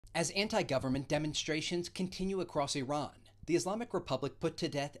As anti-government demonstrations continue across Iran, the Islamic Republic put to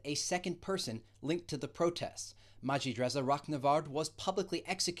death a second person linked to the protests. Majid Reza Rahnavard was publicly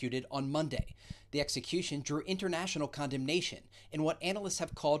executed on Monday. The execution drew international condemnation in what analysts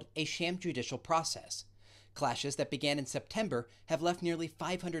have called a sham judicial process. Clashes that began in September have left nearly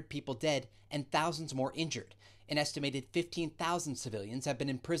 500 people dead and thousands more injured. An estimated 15,000 civilians have been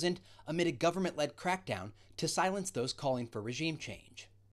imprisoned amid a government-led crackdown to silence those calling for regime change.